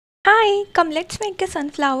Hi, come let's make a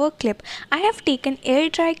sunflower clip. I have taken air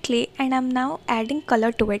dry clay and I'm now adding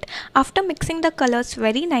color to it. After mixing the colors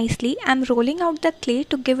very nicely, I'm rolling out the clay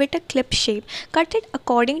to give it a clip shape. Cut it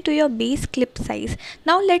according to your base clip size.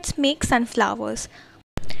 Now let's make sunflowers.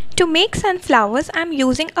 To make sunflowers, I'm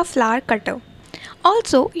using a flower cutter.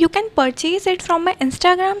 Also, you can purchase it from my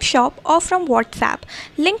Instagram shop or from WhatsApp.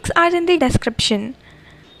 Links are in the description.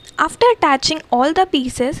 After attaching all the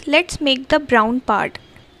pieces, let's make the brown part.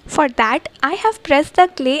 For that, I have pressed the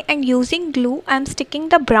clay and using glue I am sticking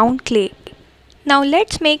the brown clay. Now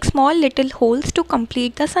let's make small little holes to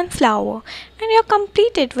complete the sunflower. And you're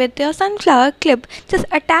completed with your sunflower clip. Just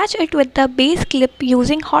attach it with the base clip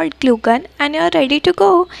using hot glue gun and you're ready to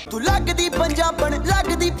go. ਤੂੰ ਲੱਗਦੀ ਪੰਜਾਬਣ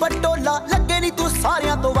ਲੱਗਦੀ ਪਟੋਲਾ ਲੱਗੇ ਨੀ ਤੂੰ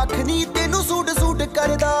ਸਾਰਿਆਂ ਤੋਂ ਵੱਖ ਨੀ ਤੈਨੂੰ ਸੂਟ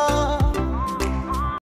ਕਰਦਾ